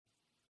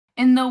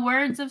In the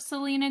words of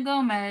Selena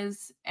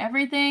Gomez,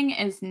 everything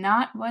is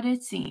not what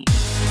it seems.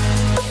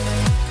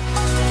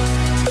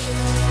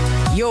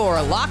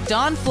 You're Locked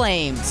On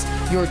Flames,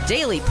 your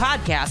daily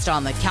podcast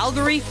on the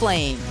Calgary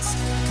Flames.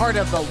 Part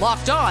of the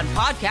Locked On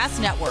Podcast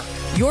Network,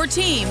 your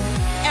team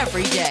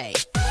every day.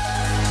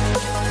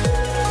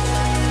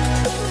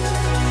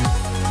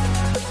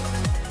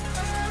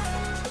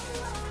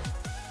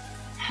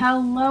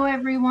 Hello,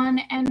 everyone,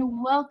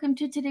 and welcome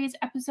to today's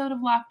episode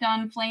of Locked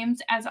On Flames.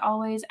 As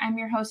always, I'm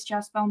your host,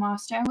 Jess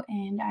Belmosto,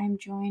 and I'm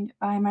joined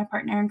by my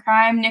partner in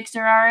crime, Nick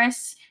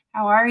Zararis.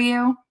 How are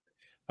you?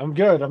 I'm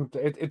good.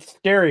 It's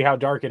scary how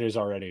dark it is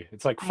already.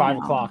 It's like I 5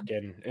 know. o'clock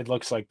and it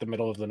looks like the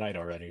middle of the night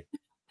already.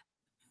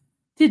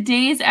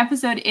 Today's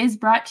episode is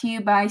brought to you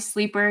by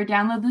Sleeper.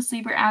 Download the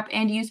Sleeper app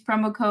and use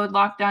promo code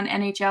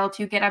LOCKEDONNHL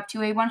to get up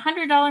to a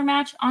 $100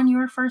 match on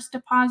your first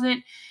deposit.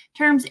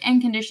 Terms and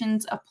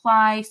conditions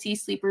apply. See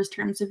Sleeper's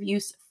terms of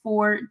use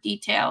for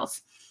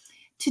details.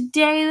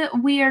 Today,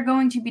 we are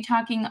going to be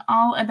talking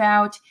all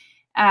about,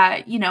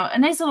 a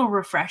nice little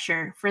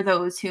refresher for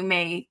those who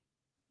may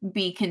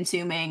be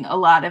consuming a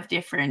lot of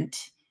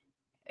different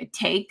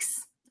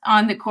takes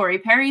on the Corey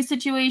Perry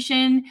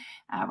situation.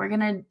 We're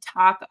going to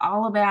talk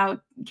all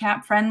about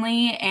Cap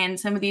Friendly and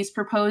some of these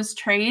proposed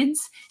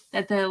trades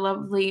that the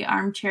lovely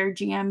armchair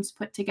GMs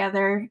put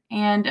together.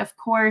 And of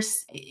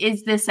course,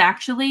 is this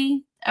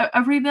actually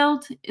a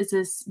rebuild?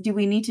 Do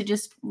we need to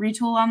just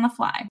retool on the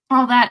fly?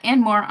 All that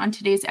and more on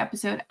today's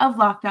episode of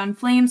Locked On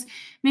Flames.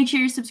 Make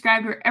sure you're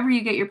subscribed wherever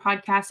you get your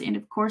podcasts and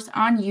of course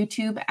on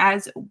YouTube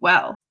as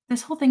well.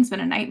 This whole thing's been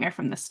a nightmare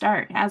from the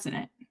start, hasn't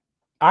it?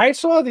 I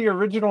saw the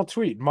original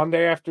tweet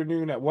Monday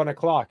afternoon at 1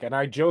 o'clock and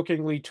I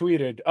jokingly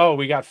tweeted, "Oh,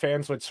 we got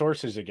fans with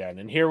sources again."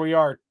 And here we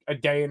are a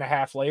day and a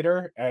half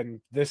later,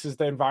 and this is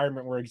the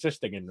environment we're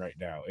existing in right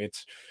now.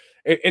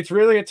 It's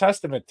really a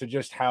testament to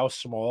just how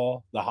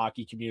small the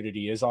hockey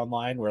community is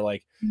online, where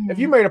like if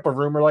you made up a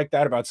rumor like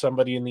that about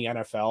somebody in the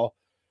NFL,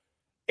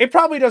 it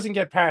probably doesn't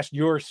get past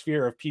your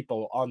sphere of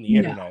people on the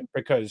internet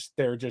because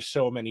there are just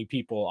so many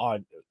people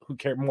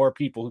more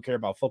people who care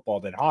about football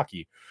than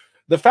hockey.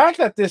 The fact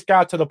that this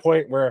got to the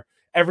point where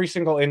every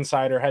single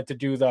insider had to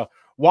do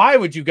why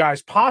would you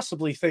guys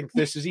possibly think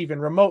this is even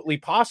remotely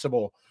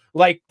possible?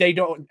 Like they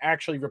don't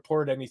actually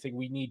report anything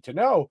we need to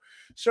know.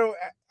 So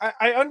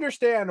I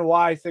understand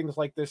why things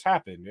like this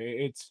happen.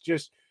 It's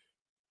just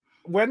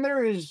when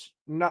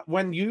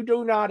you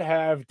do not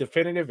have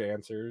definitive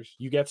answers,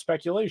 you get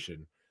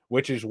speculation,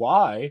 which is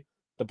why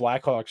the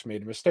Blackhawks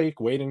made a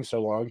mistake waiting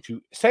so long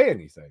to say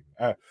anything.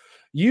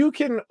 You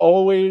can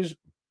always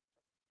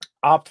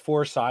opt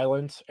for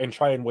silence and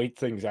try and wait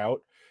things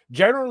out.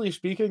 Generally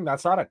speaking,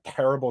 that's not a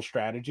terrible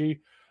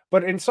strategy.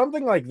 But in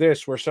something like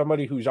this, where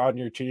somebody who's on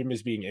your team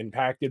is being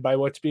impacted by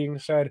what's being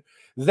said,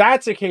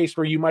 that's a case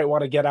where you might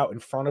want to get out in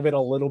front of it a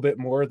little bit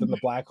more than the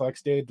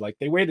Blackhawks did. Like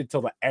they waited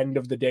till the end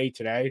of the day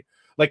today,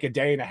 like a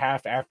day and a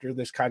half after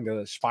this kind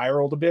of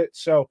spiraled a bit.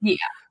 So yeah,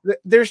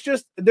 there's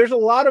a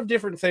lot of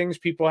different things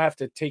people have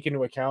to take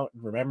into account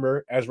and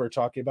remember as we're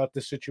talking about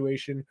this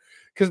situation,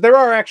 because there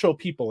are actual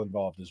people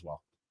involved as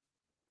well.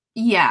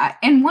 Yeah,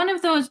 and one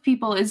of those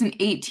people is an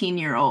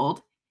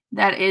 18-year-old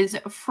that is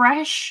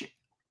fresh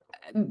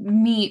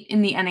meat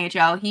in the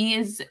NHL. He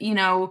is,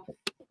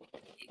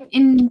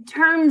 in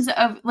terms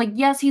of like,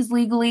 yes, he's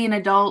legally an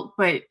adult,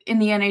 but in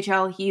the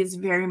NHL, he is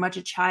very much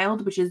a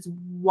child, which is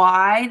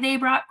why they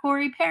brought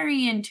Corey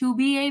Perry in to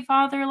be a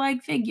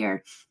father-like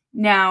figure.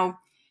 Now,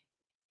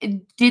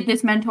 did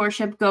this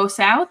mentorship go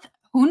south?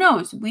 Who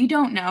knows? We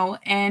don't know.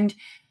 And,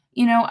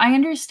 I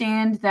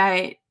understand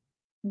that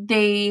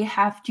they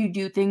have to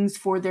do things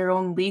for their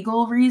own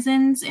legal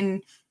reasons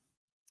and,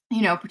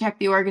 protect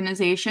the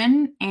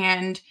organization.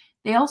 And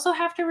they also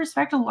have to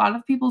respect a lot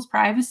of people's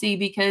privacy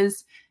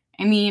because,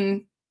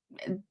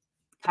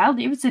 Kyle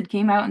Davidson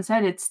came out and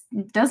said it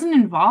doesn't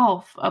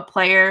involve a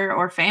player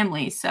or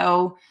family.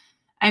 So,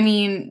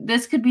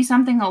 this could be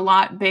something a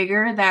lot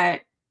bigger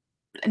that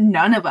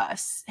none of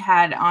us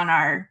had on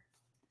our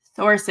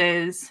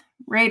sources'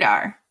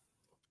 radar.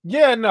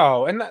 Yeah,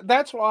 no, and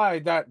that's why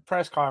that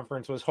press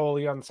conference was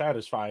wholly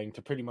unsatisfying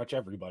to pretty much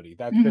everybody.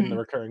 That's been the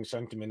recurring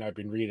sentiment I've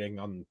been reading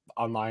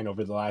online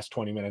over the last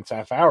 20 minutes,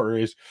 half hour,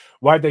 is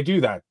why'd they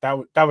do that? That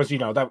was,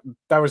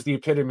 that was the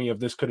epitome of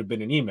this could have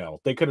been an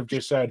email. They could have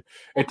just said,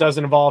 it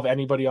doesn't involve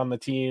anybody on the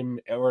team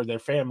or their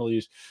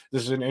families.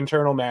 This is an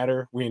internal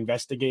matter. We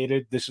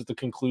investigated. This is the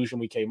conclusion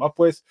we came up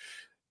with.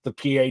 The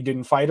PA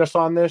didn't fight us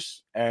on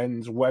this,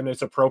 and when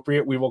it's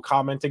appropriate, we will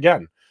comment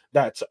again.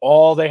 That's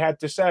all they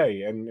had to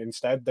say, and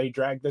instead they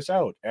dragged this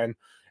out. And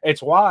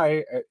it's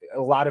why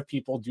a lot of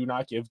people do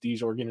not give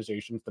these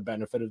organizations the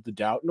benefit of the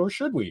doubt, nor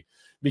should we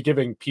be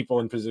giving people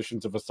in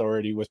positions of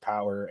authority with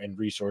power and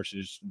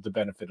resources the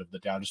benefit of the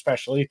doubt,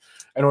 especially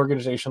an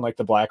organization like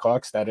the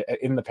Blackhawks that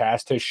in the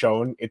past has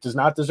shown it does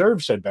not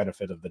deserve said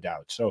benefit of the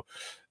doubt. So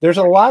there's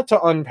a lot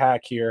to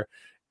unpack here,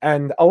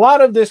 and a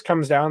lot of this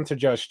comes down to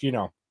just,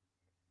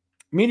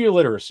 media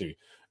literacy.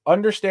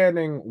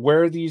 understanding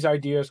where these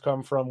ideas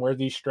come from, where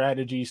these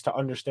strategies to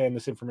understand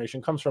this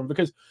information comes from,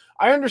 because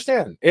I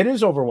understand it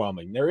is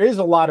overwhelming. There is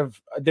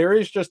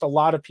just a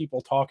lot of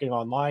people talking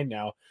online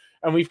now,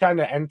 and we've kind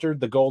of entered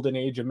the golden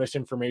age of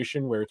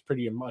misinformation where it's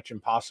pretty much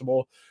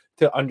impossible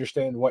to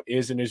understand what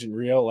is and isn't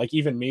real. Like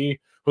even me,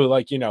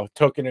 who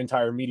took an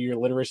entire media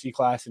literacy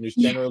class and is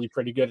Yeah. generally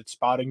pretty good at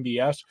spotting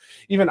BS,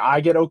 even I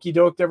get okey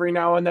doked every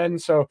now and then.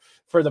 So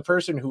for the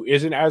person who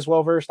isn't as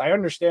well versed, I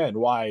understand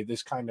why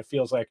this kind of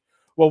feels like,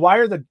 well, why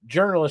are the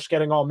journalists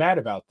getting all mad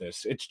about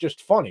this? It's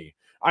just funny.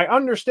 I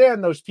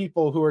understand those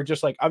people who are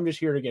just like, I'm just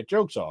here to get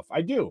jokes off.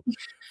 I do.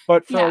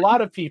 But for a Yeah.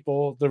 lot of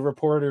people, the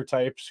reporter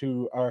types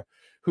who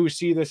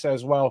see this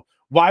as, well,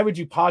 why would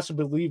you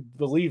possibly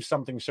believe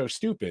something so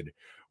stupid?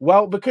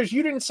 Well, because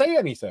you didn't say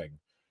anything.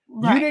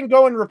 You Right. didn't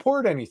go and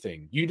report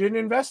anything. You didn't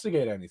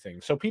investigate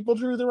anything. So people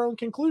drew their own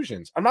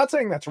conclusions. I'm not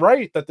saying that's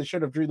right, that they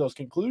should have drew those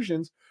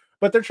conclusions,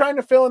 but they're trying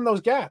to fill in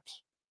those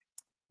gaps.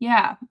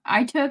 Yeah,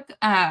 I took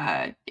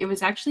it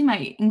was actually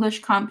my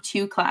English Comp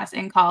 2 class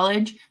in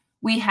college.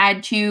 We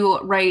had to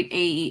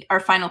write our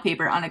final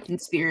paper on a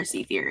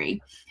conspiracy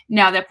theory.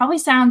 Now, that probably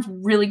sounds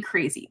really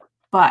crazy,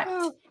 but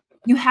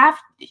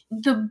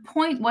the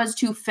point was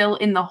to fill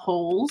in the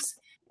holes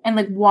and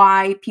like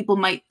why people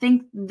might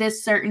think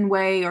this certain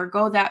way or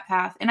go that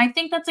path. And I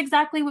think that's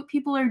exactly what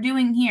people are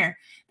doing here.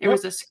 There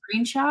Yep. was a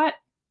screenshot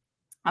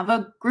of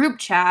a group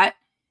chat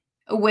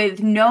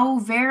with no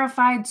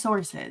verified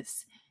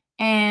sources.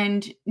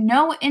 And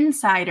no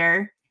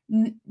insider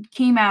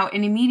came out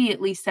and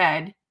immediately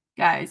said,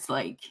 guys,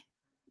 like,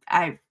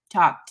 I've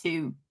talked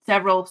to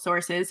several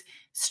sources.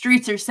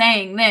 Streets are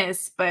saying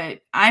this,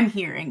 but I'm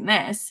hearing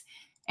this.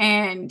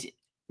 And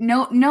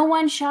no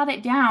one shot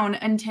it down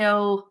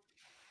until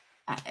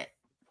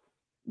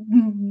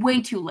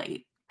way too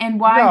late. And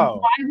why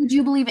No. would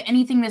you believe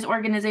anything this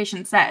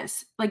organization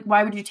says? Like,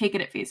 why would you take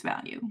it at face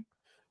value?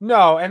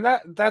 No, and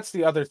that's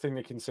the other thing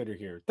to consider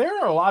here.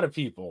 There are a lot of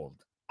people.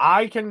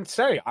 I can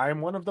say I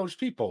am one of those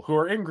people who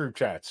are in group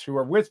chats, who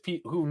are with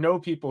people who know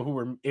people who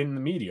are in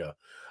the media.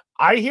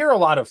 I hear a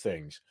lot of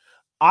things.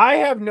 I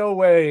have no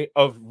way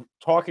of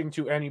talking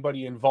to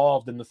anybody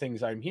involved in the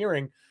things I'm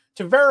hearing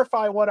to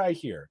verify what I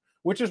hear,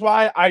 which is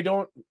why I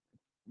don't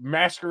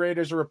masquerade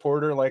as a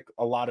reporter like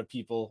a lot of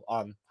people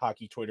on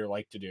hockey Twitter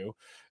like to do.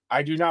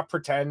 I do not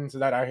pretend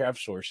that I have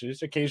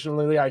sources.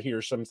 Occasionally I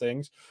hear some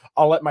things.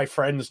 I'll let my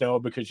friends know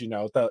because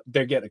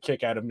they get a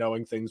kick out of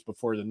knowing things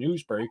before the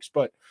news breaks,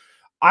 but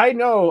I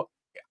know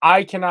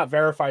I cannot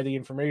verify the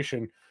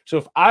information. So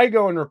if I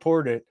go and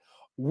report it,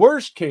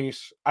 worst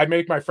case, I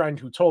make my friend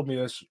who told me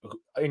this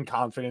in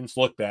confidence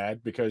look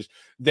bad because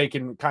they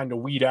can kind of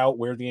weed out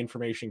where the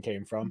information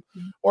came from.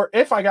 Or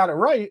if I got it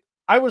right,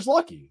 I was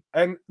lucky.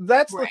 And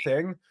that's the Right.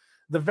 thing.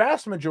 The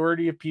vast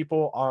majority of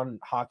people on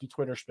hockey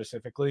Twitter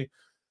specifically,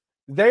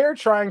 they are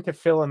trying to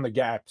fill in the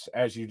gaps,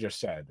 as you just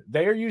said.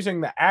 They are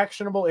using the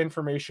actionable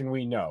information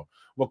we know.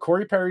 Well,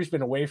 Corey Perry's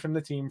been away from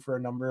the team for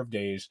a number of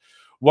days.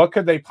 What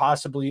could it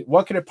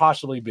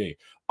possibly be?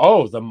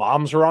 Oh, the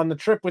moms were on the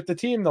trip with the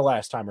team the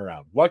last time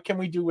around. What can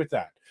we do with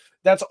that?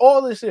 That's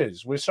all this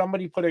is, with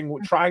somebody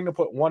trying to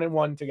put one and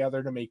one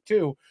together to make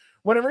two,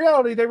 when in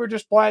reality they were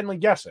just blindly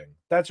guessing.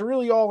 That's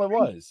really all it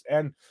was.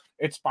 And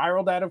it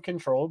spiraled out of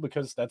control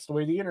because that's the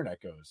way the internet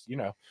goes.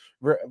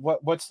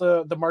 What's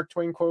the Mark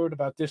Twain quote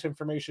about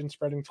disinformation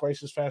spreading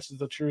twice as fast as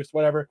the truth?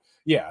 Whatever.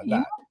 Yeah,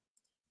 that.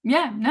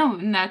 Yeah, no,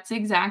 and that's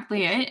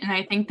exactly it. And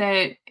I think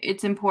that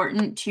it's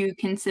important to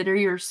consider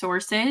your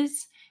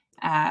sources.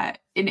 An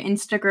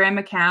Instagram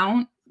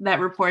account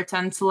that reports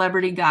on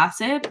celebrity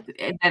gossip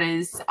that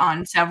is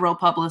on several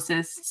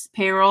publicists'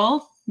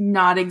 payroll,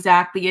 not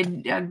exactly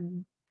a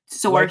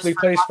source. Likely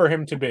place for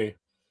him to be.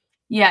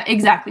 Yeah,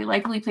 exactly.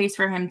 Likely place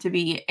for him to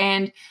be.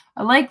 And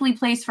a likely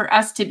place for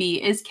us to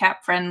be is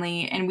Cap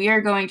Friendly. And we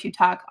are going to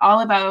talk all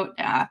about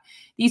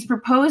these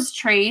proposed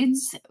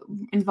trades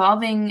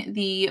involving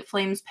the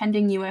Flames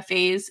pending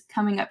UFAs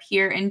coming up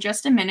here in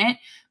just a minute.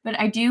 But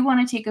I do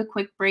want to take a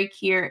quick break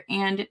here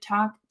and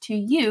talk to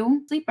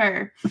you,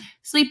 Sleeper.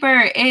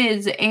 Sleeper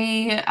is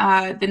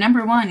the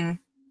number one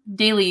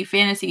daily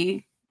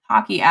fantasy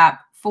hockey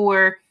app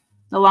for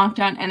the Locked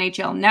On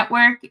NHL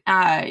Network.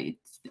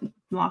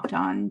 Locked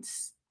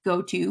On's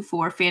go-to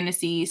for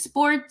fantasy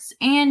sports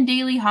and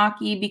daily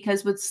hockey,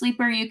 because with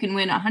Sleeper you can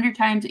win 100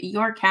 times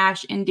your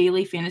cash in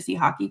daily fantasy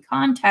hockey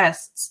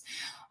contests.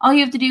 All you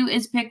have to do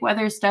is pick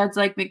whether studs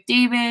like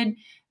McDavid,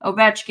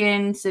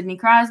 Ovechkin, Sidney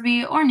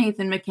Crosby, or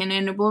Nathan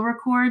MacKinnon will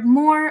record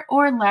more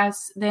or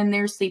less than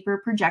their sleeper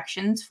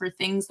projections for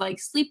things like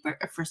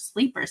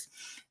sleepers,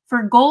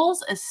 for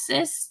goals,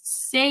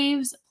 assists,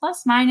 saves,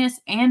 plus minus,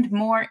 and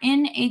more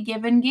in a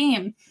given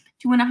game.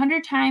 To win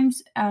 100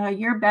 times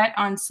your bet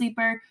on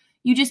Sleeper,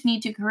 you just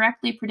need to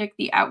correctly predict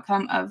the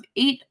outcome of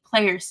 8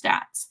 player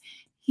stats.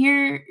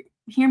 Hear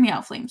me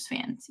out, Flames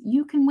fans.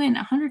 You can win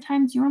 100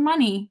 times your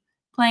money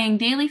playing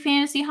daily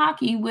fantasy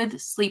hockey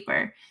with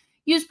Sleeper.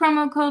 Use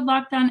promo code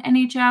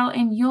LOCKEDONNHL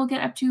and you'll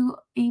get up to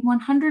a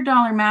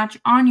 $100 match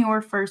on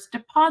your first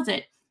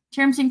deposit.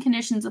 Terms and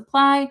conditions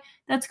apply.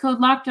 That's code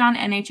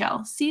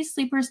LOCKEDONNHL. See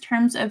Sleeper's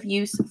terms of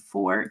use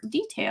for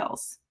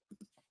details.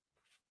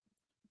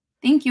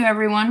 Thank you,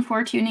 everyone,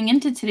 for tuning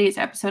into today's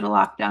episode of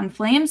Locked On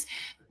Flames.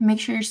 Make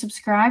sure you're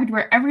subscribed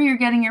wherever you're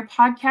getting your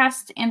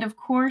podcasts and, of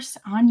course,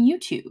 on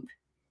YouTube.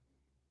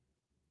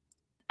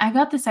 I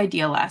got this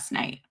idea last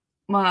night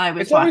while I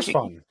was watching. It's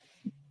always fun.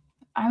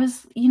 I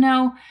was,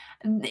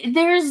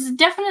 there's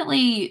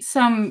definitely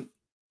some,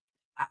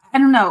 I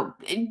don't know,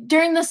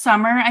 during the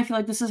summer, I feel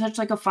like this is such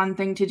like a fun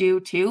thing to do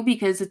too,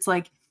 because it's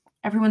like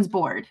everyone's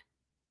bored.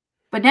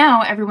 But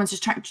now everyone's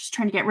just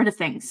trying to get rid of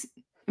things.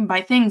 And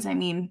by things, I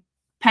mean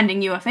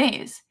pending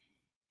UFAs.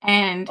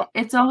 And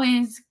it's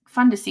always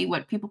fun to see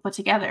what people put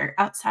together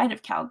outside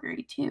of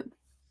Calgary too.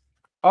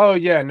 Oh,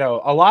 yeah,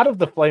 no. A lot of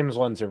the Flames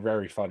ones are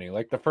very funny.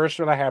 Like the first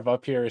one I have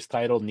up here is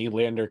titled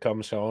Nylander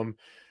Comes Home.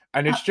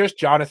 And it's just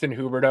Jonathan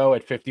Huberdeau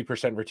at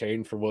 50%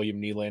 retained for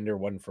William Nylander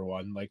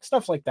 1-for-1. Like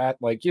stuff like that.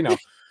 Like,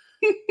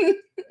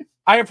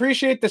 I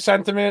appreciate the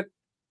sentiment.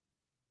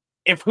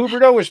 If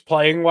Huberdeau is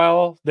playing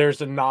well,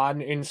 there's a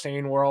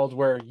non-insane world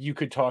where you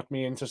could talk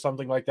me into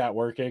something like that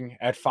working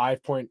at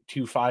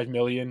 $5.25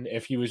 million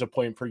if he was a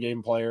point per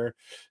game player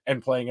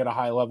and playing at a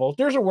high level.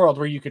 There's a world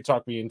where you could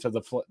talk me into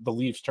the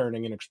Leafs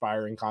turning an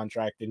expiring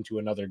contract into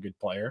another good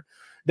player.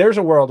 There's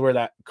a world where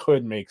that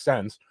could make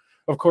sense.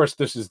 Of course,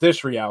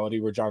 this reality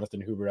where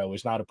Jonathan Huberdeau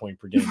is not a point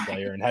per game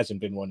player and hasn't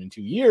been one in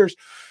 2 years.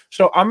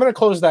 So I'm going to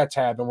close that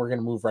tab and we're going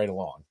to move right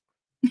along.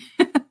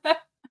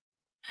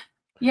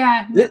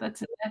 Yeah,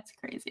 that's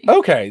crazy.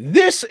 Okay,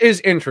 this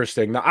is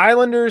interesting. The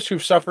Islanders,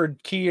 who've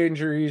suffered key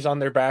injuries on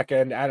their back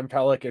end, Adam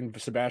Pelech and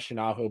Sebastian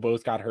Aho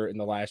both got hurt in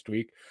the last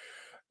week.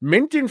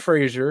 Minton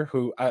Fraser,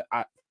 who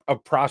a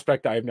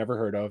prospect I've never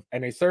heard of,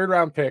 and a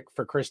third-round pick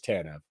for Chris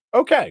Tanev.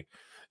 Okay,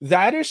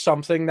 that is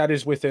something that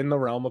is within the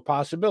realm of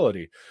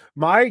possibility.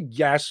 My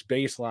guess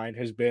baseline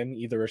has been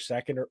either a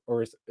second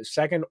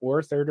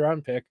or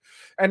third-round pick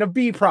and a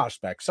B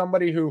prospect,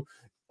 somebody who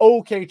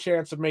okay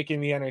chance of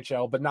making the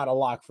NHL, but not a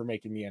lock for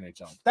making the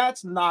NHL.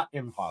 That's not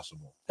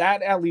impossible.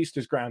 That at least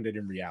is grounded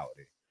in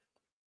reality.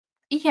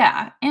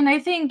 Yeah. And I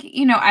think,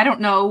 I don't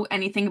know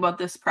anything about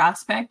this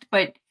prospect,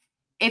 but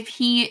if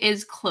he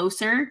is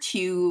closer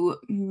to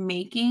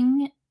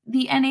making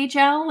the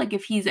NHL, like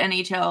if he's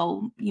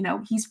NHL,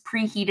 he's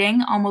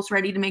preheating, almost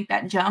ready to make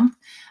that jump,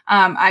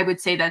 I would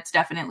say that's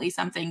definitely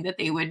something that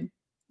they would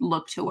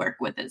look to work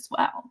with as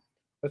well.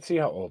 Let's see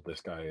how old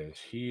this guy is.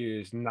 He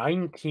is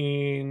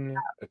 19,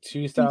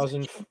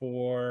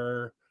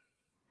 2004,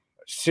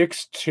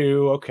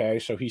 6'2". Okay,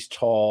 so he's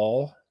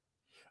tall,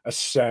 a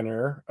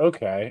center.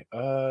 Okay,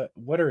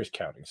 what are his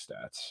counting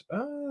stats?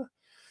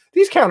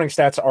 These counting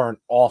stats aren't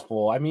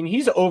awful. I mean,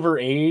 he's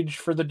overage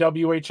for the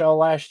WHL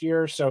last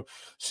year, so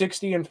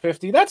 60 and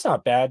 50, that's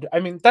not bad. I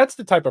mean, that's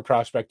the type of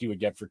prospect you would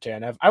get for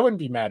Tanev. I wouldn't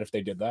be mad if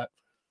they did that.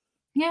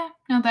 Yeah,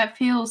 no, that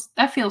feels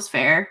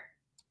fair.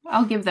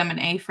 I'll give them an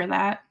A for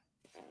that.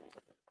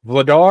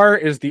 Vladar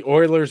is the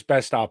Oilers'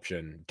 best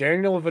option.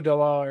 Daniel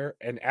Vladar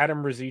and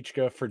Adam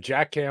Ruzicka for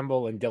Jack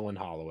Campbell and Dylan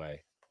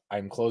Holloway.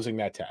 I'm closing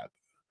that tab.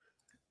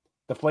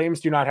 The Flames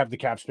do not have the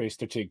cap space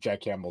to take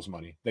Jack Campbell's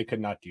money. They could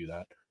not do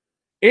that.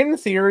 In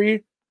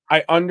theory,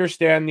 I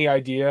understand the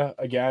idea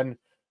again,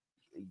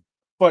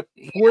 but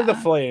for the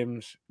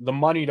Flames, the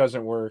money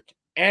doesn't work,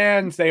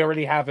 and they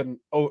already have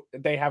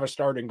a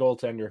starting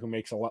goaltender who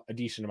makes a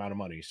decent amount of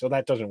money, so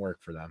that doesn't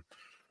work for them.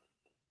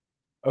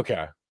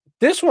 Okay.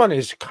 This one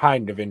is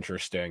kind of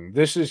interesting.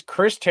 This is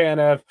Chris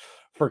Tanev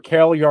for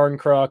Cale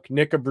Yarncroc,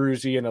 Nick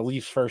Abruzzi, and a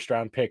Leafs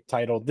first-round pick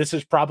titled. This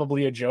is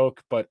probably a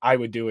joke, but I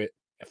would do it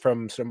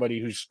from somebody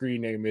whose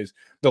screen name is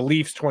the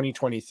Leafs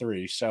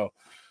 2023. So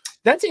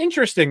that's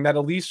interesting that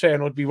a Leafs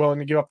fan would be willing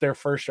to give up their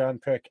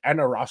first-round pick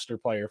and a roster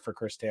player for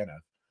Chris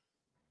Tanev.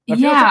 That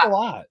feels like a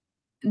lot.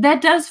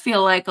 That does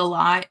feel like a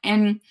lot.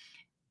 And,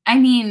 I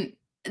mean,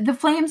 the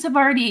Flames have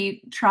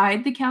already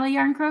tried the Cale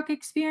Yarncroc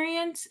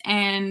experience,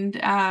 and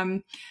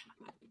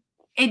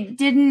it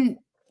didn't.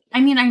 I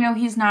mean, I know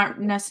he's not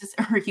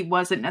he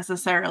wasn't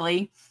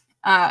necessarily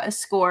a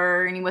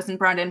scorer, and he wasn't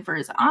brought in for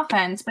his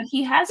offense, but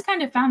he has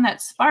kind of found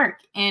that spark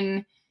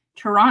in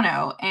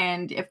Toronto.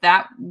 And if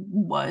that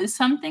was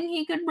something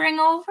he could bring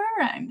over,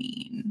 I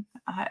mean,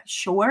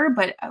 sure,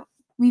 but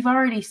we've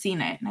already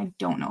seen it, and I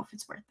don't know if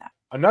it's worth that.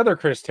 Another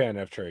Chris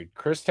Tanev trade.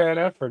 Chris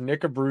Tanev for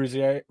Nick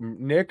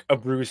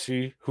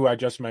Abruzzi, who I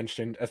just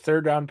mentioned, a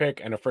third-round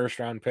pick and a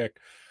first-round pick.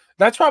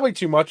 That's probably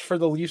too much for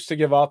the Leafs to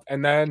give up.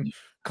 And then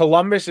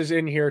Columbus is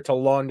in here to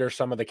launder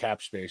some of the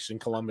cap space, and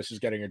Columbus is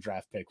getting a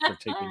draft pick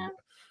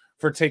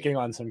for taking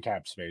on some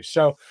cap space.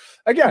 So,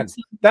 again,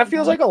 that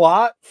feels like a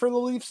lot for the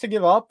Leafs to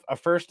give up, a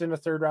first and a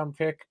third-round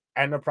pick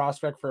and a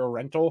prospect for a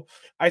rental.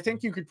 I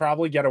think you could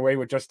probably get away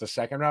with just a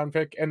second-round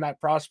pick in that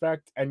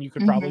prospect, and you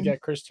could probably get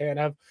Chris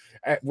Tanev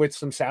with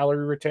some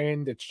salary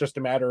retained. It's just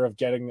a matter of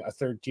getting a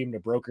third team to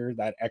broker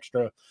that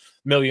extra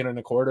 $1.25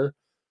 million.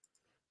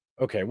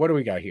 Okay, what do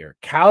we got here?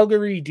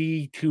 Calgary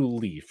D2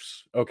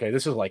 Leafs. Okay,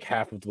 this is like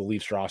half of the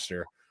Leafs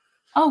roster.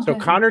 Oh, so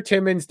good. Connor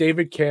Timmins,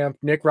 David Camp,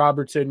 Nick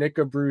Robertson, Nick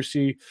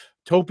Abruzzi,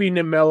 Topi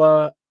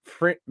Nimella,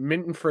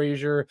 Minton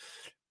Frazier,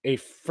 a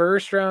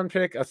first-round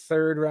pick, a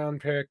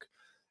third-round pick,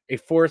 a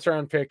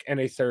fourth-round pick, and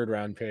a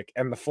third-round pick.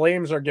 And the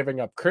Flames are giving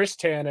up Chris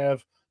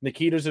Tanev,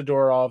 Nikita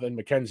Zadorov, and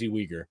Mackenzie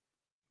Weegar.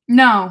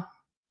 No.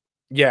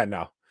 Yeah,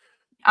 no.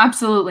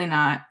 Absolutely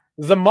not.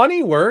 The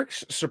money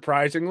works,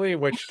 surprisingly,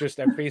 which just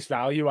at face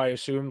value, I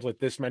assumed with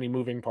this many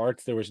moving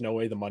parts, there was no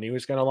way the money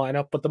was going to line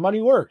up, but the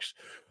money works.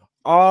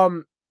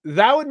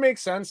 That would make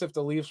sense if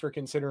the Leafs were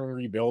considering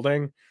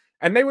rebuilding,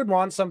 and they would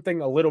want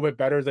something a little bit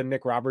better than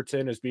Nick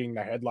Robertson as being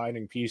the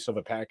headlining piece of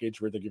a package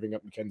where they're giving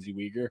up Mackenzie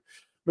Weegar.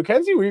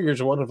 Mackenzie Weegar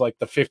is one of like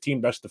the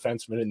 15 best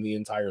defensemen in the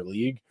entire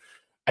league.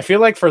 I feel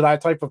like for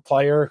that type of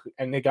player,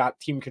 and they got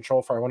team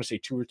control for, I want to say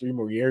 2 or 3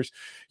 more years,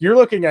 you're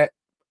looking at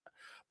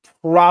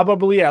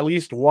probably at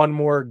least one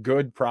more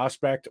good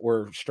prospect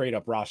or straight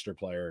up roster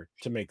player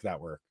to make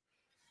that work.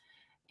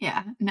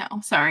 Yeah, no,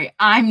 sorry.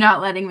 I'm not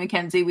letting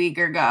Mackenzie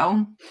Weegar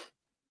go.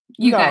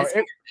 You guys.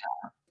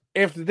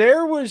 If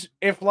Matthew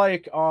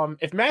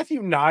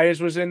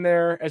Knies was in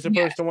there as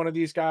opposed to one of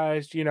these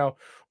guys,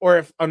 or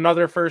if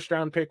another first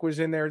round pick was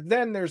in there,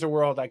 then there's a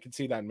world I could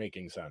see that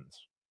making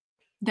sense.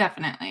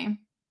 Definitely.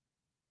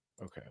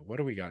 Okay, what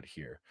do we got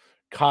here?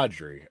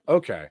 Kadri.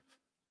 Okay.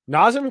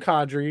 Nazem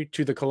Kadri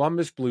to the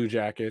Columbus Blue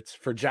Jackets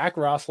for Jack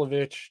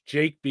Roslovic,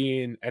 Jake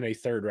Bean, and a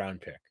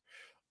third-round pick.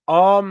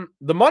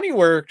 The money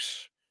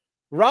works.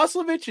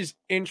 Roslovic is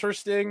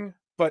interesting,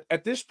 but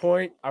at this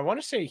point, I want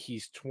to say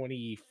he's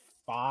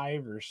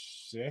 25 or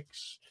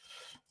 6,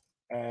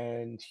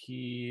 and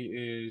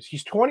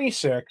he's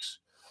 26.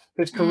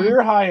 His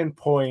career high in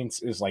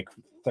points is like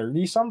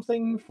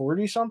 30-something,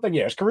 40-something.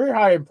 Yeah, his career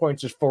high in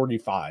points is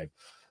 45.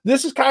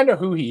 This is kind of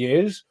who he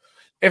is.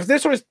 If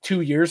this was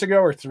 2 years ago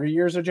or 3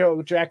 years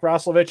ago, Jack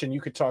Roslovic, and you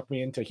could talk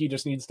me into he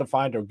just needs to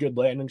find a good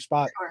landing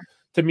spot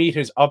to meet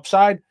his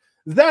upside,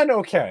 then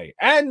okay.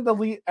 And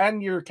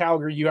your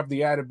Calgary, you have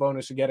the added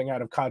bonus of getting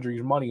out of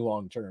Kadri's money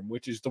long term,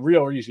 which is the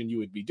real reason you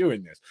would be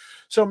doing this.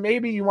 So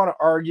maybe you want to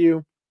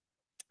argue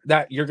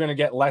that you're going to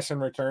get less in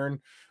return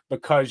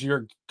because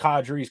your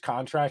Kadri's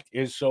contract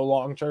is so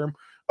long term.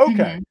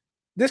 Okay.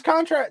 This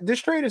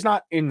trade is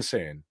not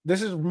insane.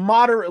 This is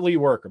moderately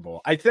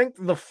workable. I think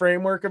the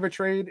framework of a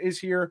trade is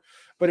here,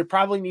 but it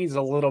probably needs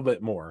a little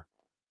bit more.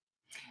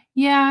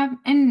 Yeah,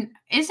 and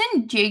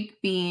isn't Jake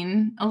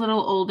Bean a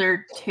little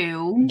older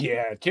too?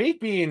 Yeah,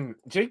 Jake Bean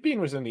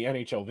was in the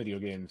NHL video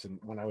games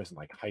when I was in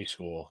like high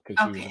school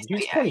because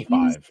he's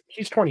 25.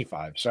 He's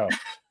 25, so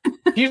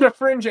he's a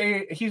fringe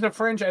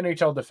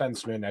NHL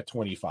defenseman at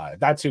 25.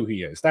 That's who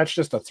he is. That's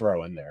just a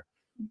throw in there.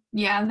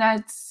 Yeah,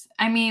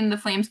 the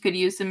Flames could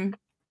use some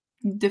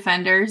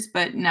defenders,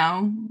 but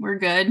no, we're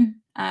good.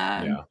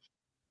 Yeah.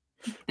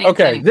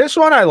 Okay, this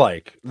one I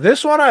like.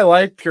 This one I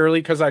like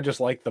purely because I just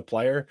like the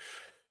player.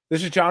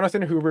 This is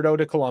Jonathan Huberdeau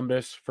to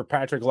Columbus for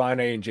Patrick Laine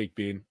and Jake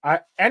Bean.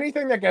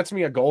 Anything that gets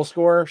me a goal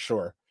scorer,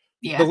 sure.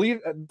 Yeah.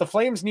 The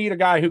Flames need a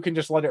guy who can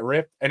just let it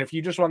rip. And if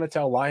you just want to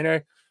tell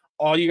Laine,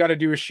 all you got to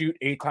do is shoot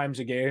 8 times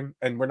a game,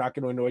 and we're not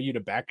going to annoy you to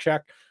back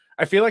check.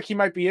 I feel like he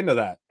might be into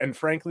that. And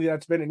frankly,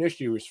 that's been an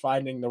issue, is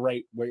finding the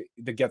right way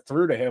to get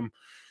through to him.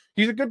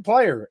 He's a good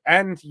player.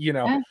 And, you'd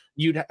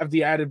have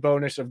the added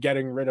bonus of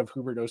getting rid of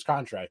Huberdeau's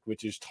contract,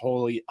 which is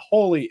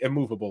wholly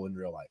immovable in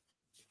real life.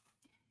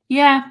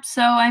 Yeah.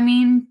 So,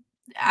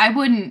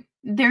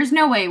 there's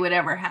no way it would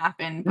ever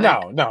happen.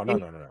 No.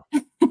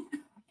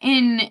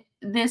 In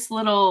this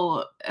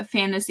little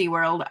fantasy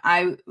world,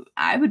 I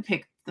would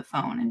pick the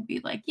phone and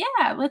be like,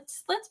 yeah,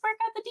 let's work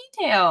out the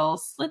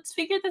details. Let's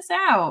figure this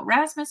out.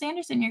 Rasmus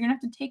Anderson, you're going to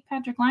have to take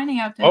Patrick Laine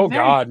out to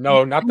God,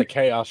 no, not the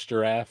Chaos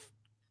Giraffe.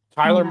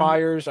 Tyler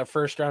Myers, a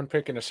first-round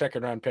pick and a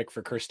second-round pick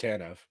for Chris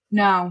Tanev.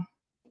 No.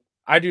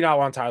 I do not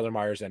want Tyler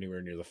Myers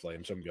anywhere near the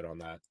Flames. I'm good on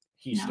that.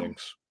 He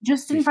stinks.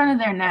 Just in front of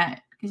their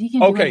net. He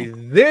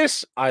can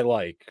this I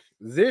like.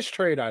 This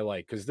trade I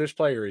like because this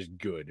player is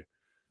good.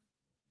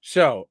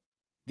 So,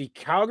 the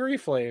Calgary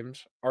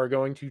Flames are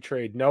going to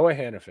trade Noah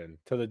Hanifin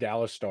to the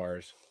Dallas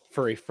Stars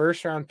for a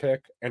first-round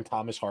pick and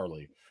Thomas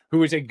Harley,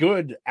 who is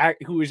I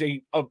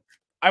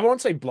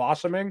won't say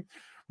blossoming,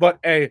 but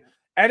a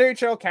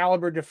NHL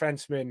caliber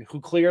defenseman who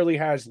clearly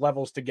has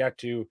levels to get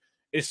to,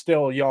 is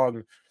still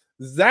young.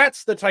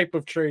 That's the type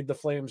of trade the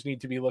Flames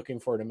need to be looking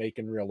for to make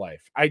in real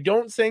life. I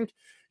don't think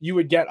you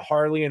would get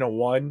Harley in a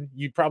 1.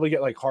 You'd probably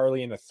get like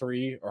Harley in a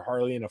 3 or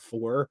Harley in a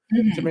 4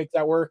 to make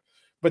that work.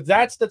 But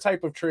that's the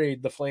type of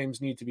trade the Flames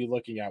need to be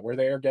looking at, where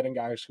they are getting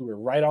guys who are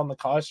right on the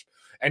cusp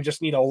and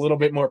just need a little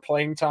bit more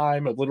playing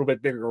time, a little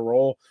bit bigger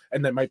role,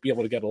 and then might be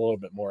able to get a little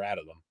bit more out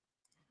of them.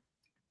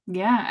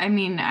 Yeah,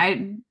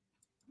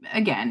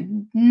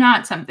 again,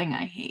 not something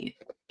I hate.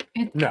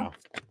 It's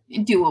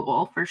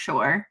doable for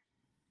sure.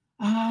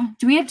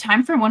 Do we have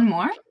time for one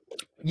more?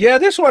 Yeah,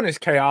 this one is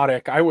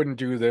chaotic. I wouldn't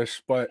do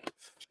this, but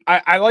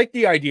I like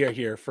the idea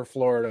here for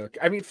Florida.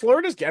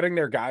 Florida's getting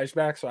their guys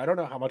back, so I don't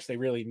know how much they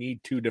really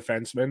need 2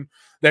 defensemen.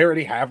 They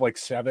already have like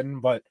 7,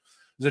 but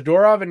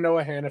Zadorov and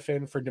Noah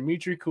Hanifin for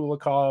Dmitry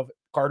Kulikov,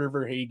 Carter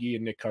Verhaeghe,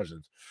 and Nick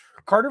Cousins.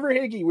 Carter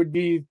Verhaeghe would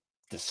be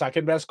the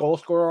second best goal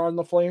scorer on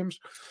the Flames.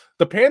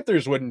 The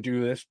Panthers wouldn't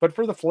do this, but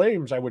for the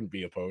Flames, I wouldn't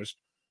be opposed.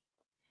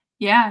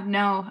 Yeah,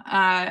 no.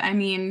 I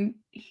mean,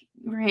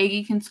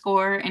 Verhaeghe can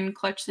score in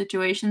clutch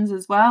situations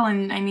as well.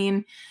 And I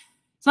mean,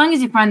 as long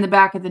as you find the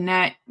back of the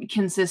net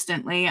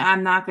consistently,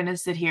 I'm not going to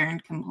sit here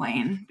and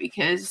complain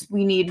because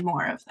we need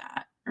more of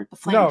that. Or the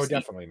Flames. No,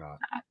 definitely not.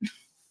 That.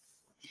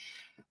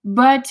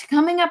 But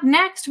coming up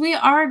next, we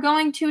are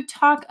going to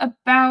talk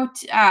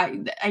about,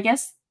 I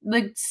guess,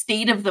 the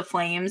state of the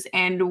Flames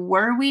and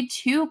were we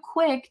too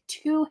quick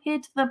to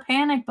hit the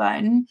panic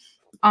button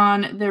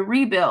on the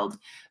rebuild.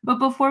 But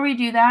before we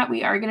do that,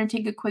 we are going to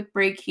take a quick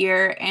break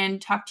here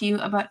and talk to you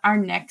about our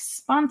next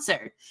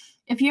sponsor.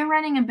 If you're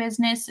running a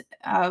business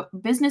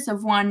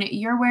of one,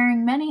 you're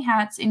wearing many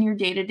hats in your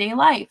day-to-day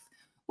life.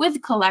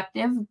 With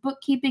Collective,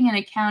 bookkeeping and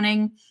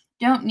accounting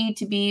don't need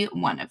to be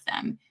one of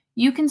them.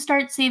 You can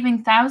start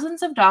saving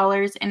thousands of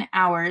dollars and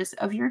hours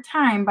of your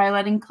time by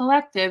letting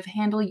Collective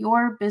handle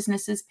your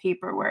business's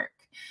paperwork.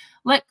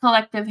 Let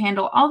Collective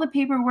handle all the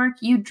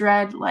paperwork you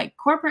dread, like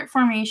corporate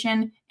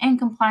formation and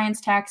compliance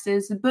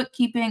taxes,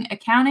 bookkeeping,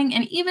 accounting,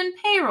 and even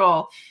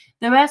payroll.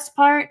 The best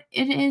part,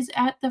 it is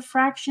at the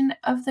fraction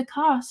of the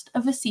cost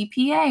of a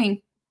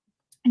CPA.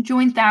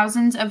 Join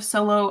thousands of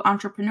solo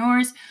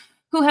entrepreneurs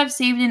who have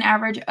saved an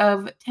average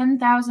of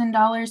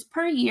 $10,000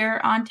 per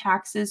year on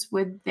taxes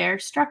with their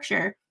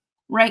structure.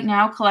 Right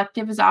now,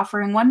 Collective is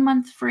offering 1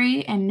 month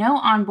free and no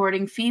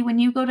onboarding fee when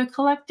you go to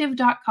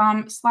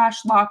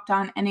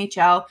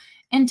collective.com/lockedonnhl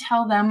and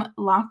tell them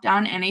Locked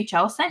On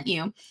NHL sent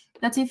you.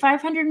 That's a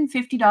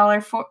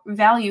 $550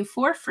 value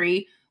for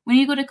free when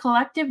you go to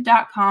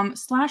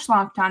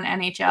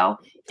collective.com/lockedonnhl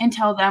and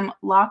tell them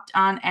Locked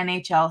On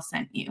NHL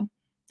sent you.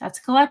 That's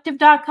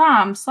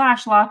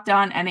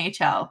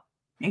collective.com/lockedonnhl.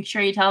 Make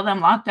sure you tell them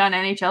Locked On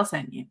NHL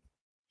sent you.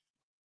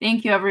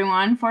 Thank you,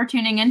 everyone, for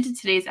tuning in to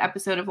today's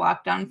episode of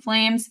Locked On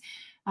Flames.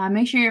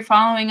 Make sure you're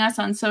following us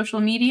on social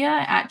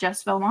media at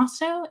Jess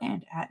Belmosto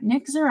and at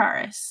Nick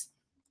Zararis.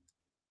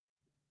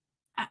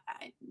 Are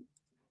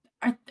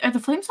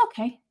the Flames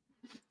okay?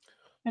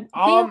 Are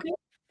they okay?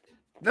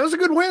 That was a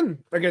good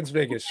win against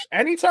Vegas.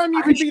 Anytime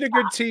you can beat a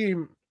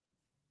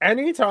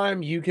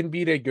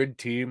good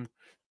team,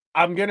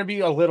 I'm going to be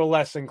a little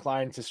less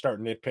inclined to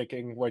start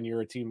nitpicking when you're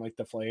a team like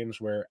the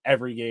Flames, where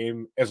every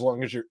game, as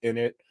long as you're in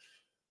it,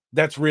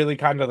 that's really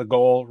kind of the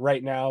goal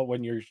right now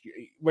when you're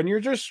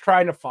just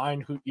trying to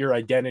find your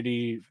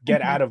identity,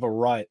 get out of a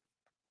rut.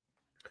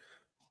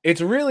 It's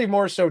really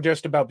more so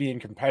just about being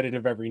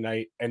competitive every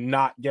night and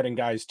not getting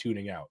guys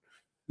tuning out.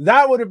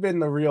 That would have been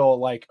the real,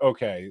 like,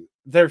 okay,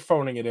 they're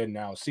phoning it in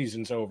now.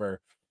 Season's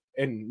over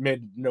in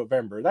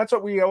mid-November. That's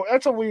what we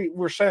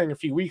were saying a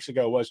few weeks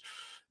ago was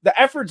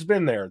the effort's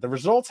been there. The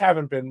results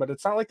haven't been, but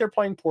it's not like they're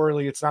playing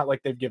poorly. It's not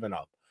like they've given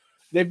up.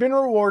 They've been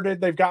rewarded.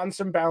 They've gotten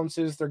some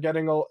bounces. They're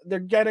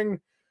getting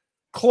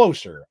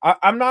closer.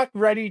 I'm not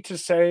ready to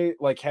say,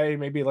 like, hey,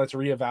 maybe let's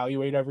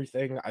reevaluate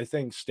everything. I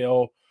think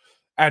still,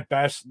 at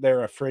best,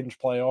 they're a fringe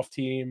playoff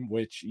team,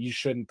 which you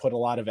shouldn't put a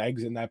lot of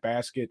eggs in that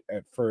basket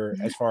for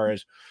as far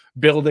as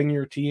building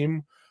your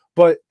team.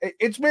 But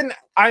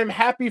I'm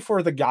happy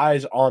for the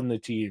guys on the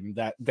team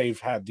that they've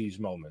had these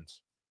moments.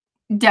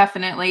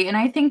 Definitely. And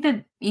I think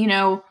that,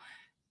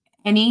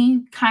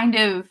 any kind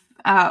of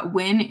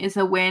win is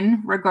a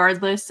win,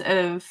 regardless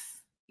of,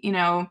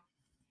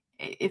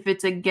 if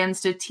it's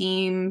against a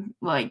team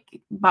like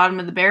bottom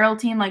of the barrel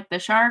team like the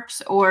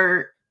Sharks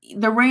or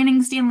the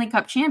reigning Stanley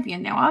Cup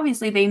champion. Now,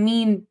 obviously, they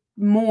mean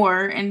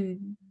more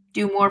and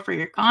do more for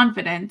your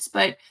confidence,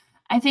 but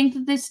I think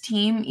that this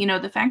team,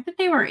 the fact that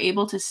they were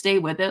able to stay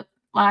with it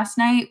last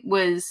night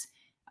was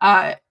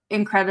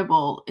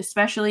incredible,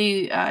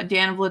 especially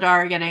Dan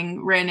Vladar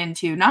getting ran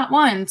into not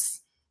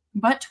once,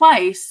 but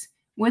twice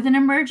with an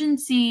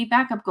emergency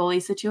backup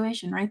goalie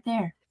situation right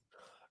there.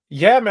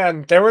 Yeah,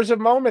 man. There was a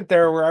moment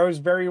there where I was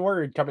very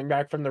worried coming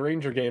back from the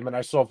Ranger game, and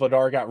I saw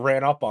Vladar got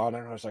ran up on,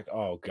 and I was like,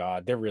 "Oh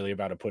God, they're really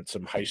about to put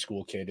some high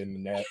school kid in the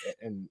net."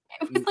 And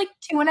it was like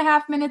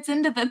 2.5 minutes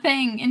into the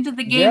game,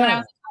 and I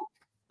was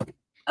like,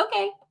 "Oh,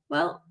 okay,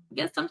 well, I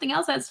guess something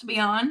else has to be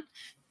on."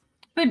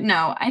 But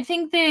no, I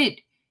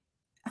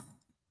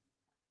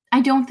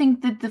don't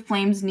think that the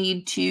Flames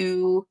need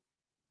to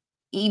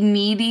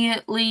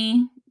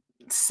immediately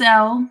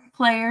sell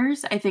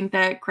players. I think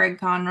that Craig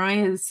Conroy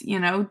is,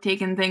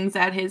 taking things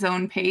at his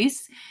own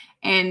pace,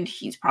 and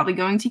he's probably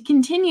going to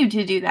continue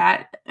to do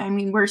that. I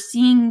mean, we're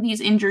seeing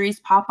these injuries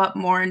pop up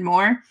more and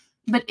more,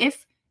 but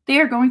if they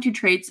are going to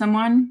trade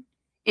someone,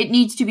 it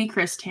needs to be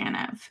Chris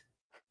Tanev.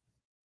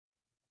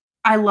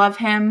 I love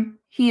him.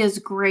 He is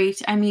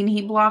great. I mean,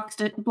 he blocked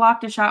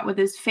a shot with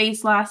his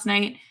face last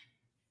night.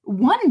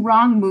 One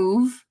wrong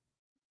move,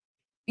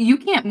 you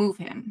can't move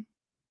him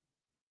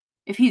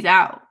if he's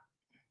out.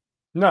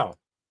 No.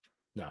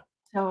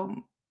 So,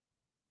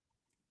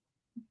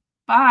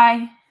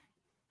 bye,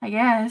 I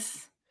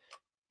guess.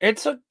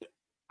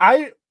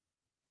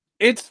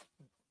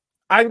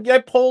 I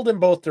get pulled in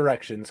both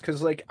directions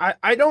because, like,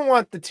 I don't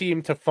want the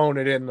team to phone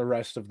it in the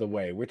rest of the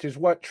way, which is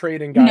what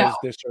trading No. guys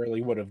this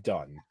early would have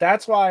done.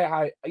 That's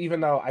why even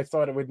though I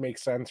thought it would make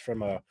sense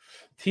from a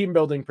team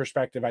building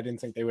perspective, I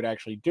didn't think they would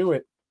actually do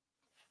it.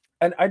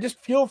 And I just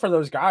feel for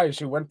those guys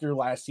who went through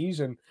last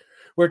season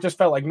where it just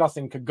felt like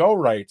nothing could go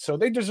right. So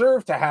they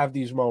deserve to have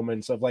these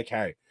moments of like,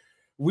 hey,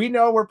 we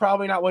know we're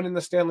probably not winning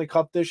the Stanley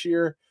Cup this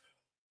year,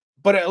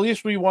 but at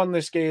least we won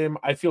this game.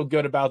 I feel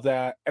good about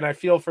that. And I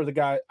feel for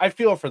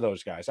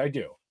those guys. I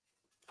do.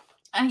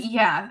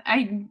 Yeah,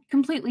 I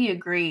completely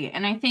agree.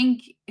 And I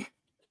think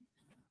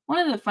one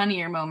of the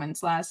funnier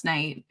moments last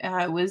night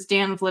was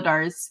Dan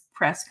Vladar's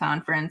press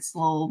conference,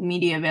 little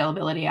media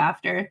availability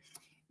after,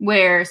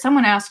 where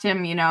someone asked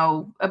him,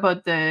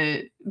 about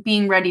the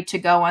being ready to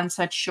go on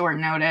such short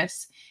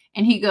notice.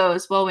 And he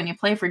goes, well, when you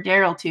play for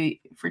Daryl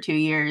for 2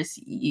 years,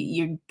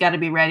 you got to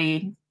be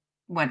ready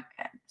as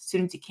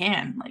soon as you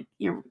can. Like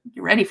you're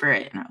ready for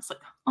it. And I was like,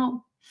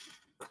 oh,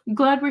 I'm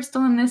glad we're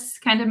still in this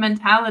kind of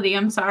mentality.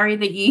 I'm sorry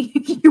that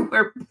you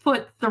were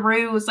put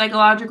through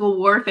psychological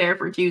warfare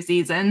for 2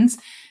 seasons,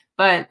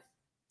 and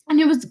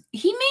he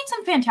made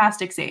some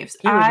fantastic saves.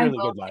 He was I really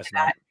will good say last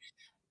that. night.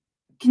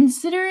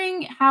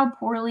 Considering how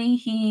poorly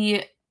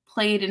he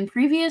played in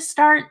previous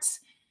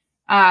starts,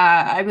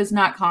 I was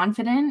not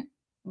confident.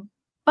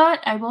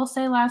 But I will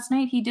say last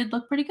night he did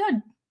look pretty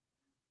good.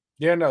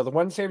 Yeah, no, the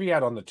one save he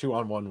had on the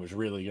 2-on-1 was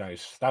really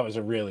nice. That was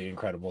a really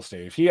incredible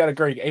save. He had a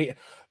great eight.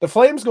 The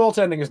Flames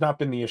goaltending has not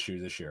been the issue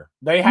this year.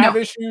 They have No,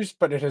 issues,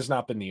 but it has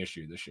not been the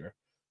issue this year.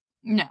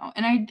 no.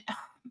 And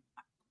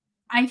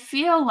I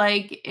feel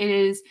like it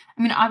is.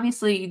 I mean,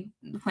 obviously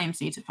the Flames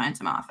need to find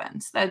some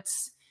offense.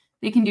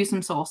 They can do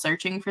some soul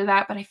searching for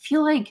that, but I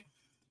feel like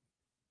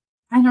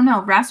I don't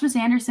know. Rasmus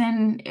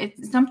Anderson,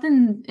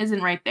 something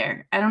isn't right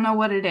there. I don't know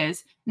what it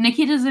is.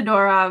 Nikita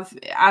Zadorov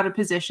out of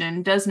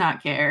position, does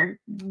not care.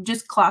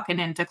 Just clocking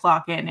in to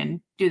clock in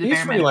and do the He's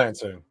bare minimum.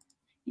 freelancing.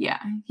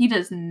 Yeah, he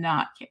does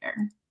not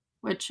care.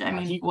 Which I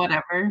mean,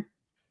 whatever.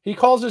 He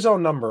calls his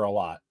own number a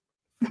lot.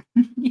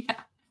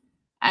 Yeah.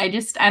 I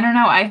don't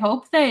know. I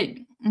hope that,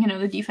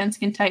 the defense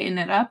can tighten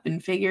it up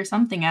and figure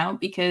something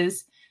out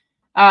because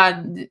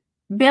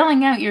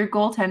bailing out your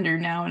goaltender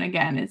now and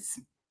again is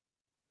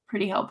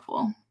pretty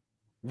helpful.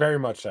 Very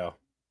much so.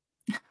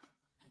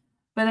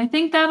 But I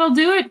think that'll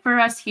do it for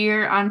us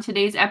here on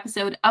today's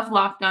episode of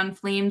Locked On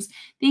Flames.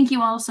 Thank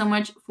you all so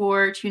much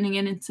for tuning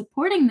in and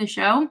supporting the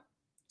show.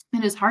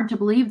 It is hard to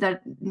believe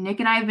that Nick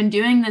and I have been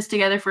doing this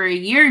together for a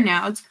year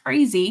now. It's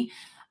crazy.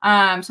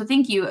 So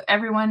thank you,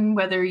 everyone,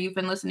 whether you've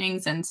been listening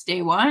since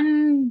day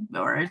one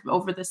or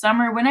over the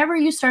summer, whenever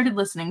you started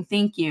listening,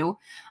 thank you.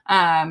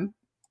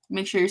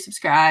 Make sure you're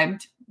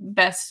subscribed.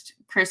 Best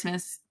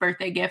Christmas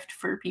birthday gift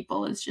for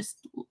people is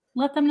just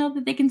let them know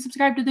that they can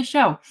subscribe to the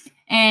show.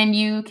 And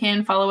you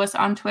can follow us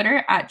on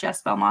Twitter at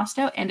Jess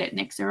Belmosto and at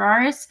Nick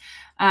Zararis.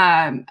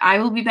 I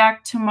will be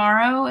back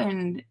tomorrow,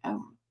 and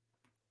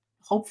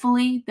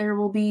hopefully there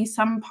will be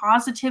some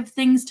positive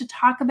things to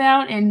talk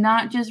about and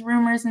not just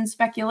rumors and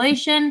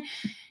speculation.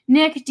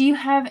 Nick, do you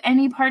have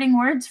any parting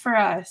words for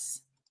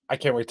us? I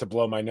can't wait to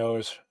blow my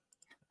nose.